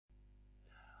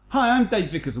Hi, I'm Dave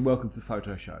Vickers and welcome to the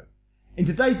Photo Show. In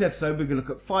today's episode we're going to look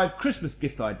at 5 Christmas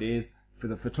gift ideas for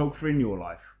the photographer in your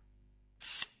life.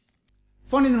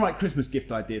 Finding the right Christmas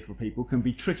gift idea for people can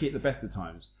be tricky at the best of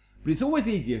times, but it's always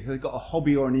easier if they've got a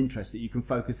hobby or an interest that you can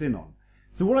focus in on.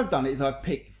 So what I've done is I've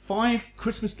picked 5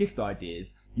 Christmas gift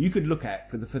ideas you could look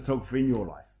at for the photographer in your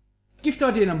life. Gift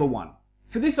idea number 1.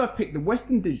 For this I've picked the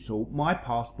Western Digital My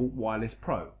Passport Wireless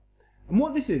Pro. And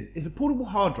what this is a portable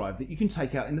hard drive that you can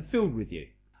take out in the field with you.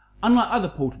 Unlike other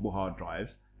portable hard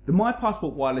drives, the My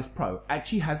Passport Wireless Pro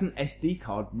actually has an SD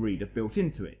card reader built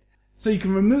into it. So you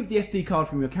can remove the SD card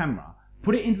from your camera,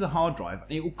 put it into the hard drive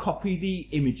and it will copy the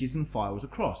images and files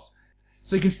across.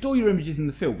 So you can store your images in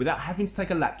the field without having to take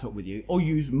a laptop with you or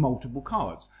use multiple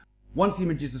cards. Once the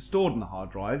images are stored on the hard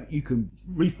drive, you can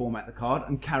reformat the card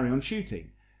and carry on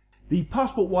shooting. The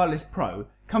Passport Wireless Pro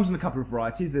comes in a couple of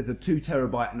varieties. There's a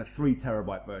 2TB and a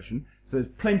 3TB version, so there's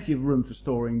plenty of room for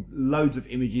storing loads of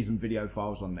images and video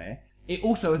files on there. It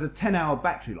also has a 10-hour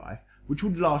battery life, which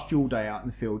would last you all day out in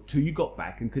the field till you got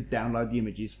back and could download the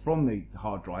images from the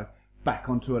hard drive back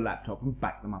onto a laptop and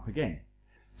back them up again.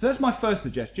 So that's my first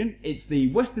suggestion. It's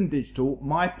the Western Digital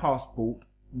My Passport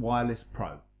Wireless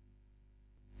Pro.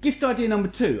 Gift idea number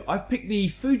 2. I've picked the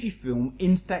Fujifilm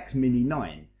Instax Mini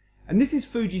 9. And this is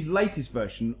Fuji's latest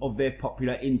version of their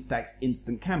popular Instax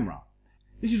instant camera.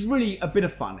 This is really a bit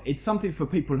of fun. It's something for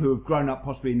people who have grown up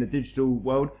possibly in the digital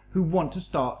world who want to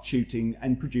start shooting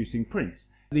and producing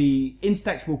prints. The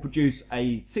Instax will produce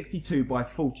a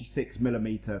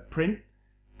 62x46mm print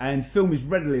and film is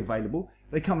readily available.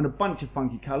 They come in a bunch of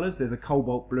funky colours. There's a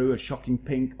cobalt blue, a shocking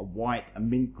pink, a white, a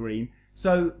mint green.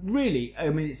 So really, I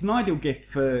mean, it's an ideal gift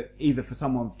for either for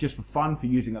someone just for fun, for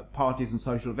using at parties and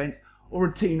social events, or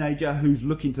a teenager who's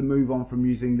looking to move on from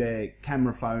using their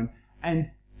camera phone and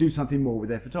do something more with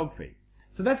their photography.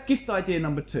 So that's gift idea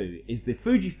number 2, is the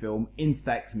Fujifilm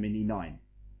Instax Mini 9.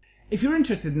 If you're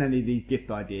interested in any of these gift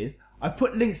ideas, I've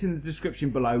put links in the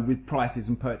description below with prices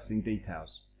and purchasing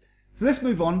details. So let's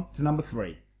move on to number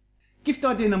 3. Gift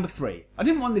idea number 3. I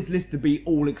didn't want this list to be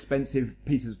all expensive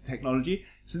pieces of technology,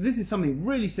 so this is something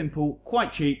really simple,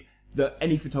 quite cheap, that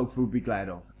any photographer would be glad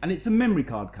of. And it's a memory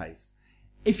card case.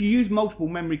 If you use multiple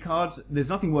memory cards,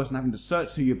 there's nothing worse than having to search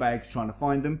through your bags trying to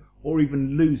find them, or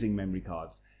even losing memory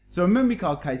cards. So a memory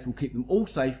card case will keep them all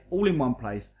safe, all in one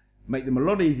place, make them a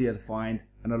lot easier to find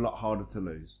and a lot harder to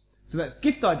lose. So that's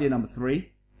gift idea number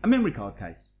 3, a memory card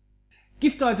case.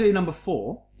 Gift idea number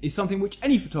 4 is something which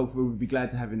any photographer would be glad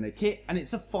to have in their kit, and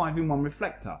it's a 5-in-1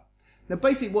 reflector. Now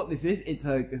basically what this is, it's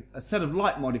a set of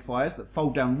light modifiers that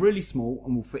fold down really small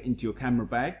and will fit into your camera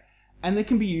bag, and they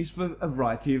can be used for a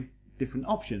variety of different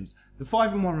options. The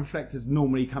 5-in-1 reflectors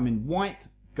normally come in white,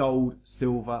 gold,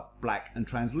 silver, black and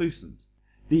translucent.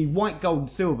 The white, gold and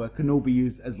silver can all be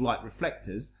used as light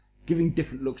reflectors, giving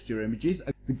different looks to your images.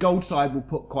 The gold side will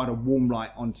put quite a warm light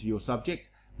onto your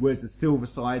subject, whereas the silver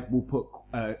side will put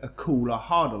a cooler,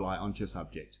 harder light onto your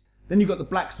subject. Then you've got the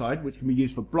black side, which can be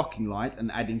used for blocking light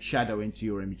and adding shadow into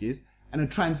your images, and a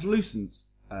translucent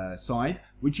side,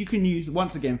 which you can use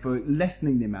once again for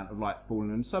lessening the amount of light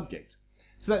falling on the subject.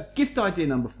 So that's gift idea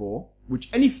number 4, which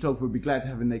any photographer would be glad to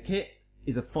have in their kit,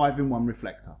 is a 5-in-1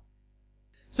 reflector.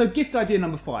 So gift idea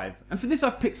number 5, and for this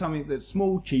I've picked something that's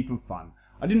small, cheap and fun.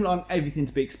 I didn't want everything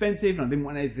to be expensive and I didn't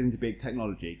want everything to be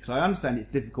technology, because I understand it's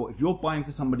difficult if you're buying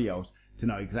for somebody else to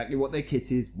know exactly what their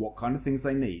kit is, what kind of things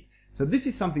they need. So this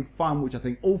is something fun which I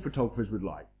think all photographers would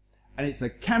like, and it's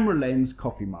a camera lens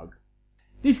coffee mug.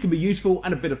 These can be useful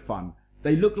and a bit of fun.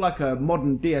 They look like a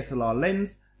modern DSLR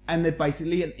lens, and they're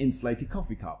basically an insulated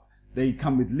coffee cup. They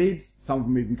come with lids, some of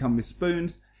them even come with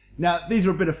spoons. Now these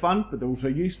are a bit of fun, but they're also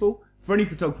useful. For any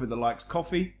photographer that likes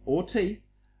coffee or tea,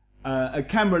 a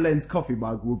camera lens coffee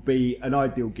mug would be an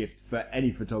ideal gift for any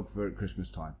photographer at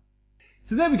Christmas time.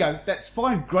 So there we go, that's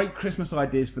 5 great Christmas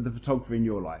ideas for the photographer in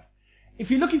your life. If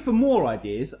you're looking for more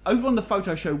ideas, over on the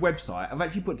Photo Show website I've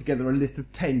actually put together a list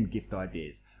of 10 gift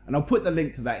ideas, and I'll put the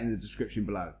link to that in the description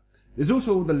below. There's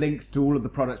also all the links to all of the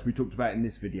products we talked about in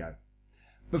this video.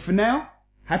 But for now,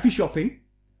 happy shopping.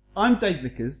 I'm Dave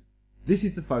Vickers. This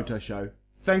is the Photo Show.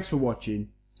 Thanks for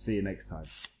watching. See you next time.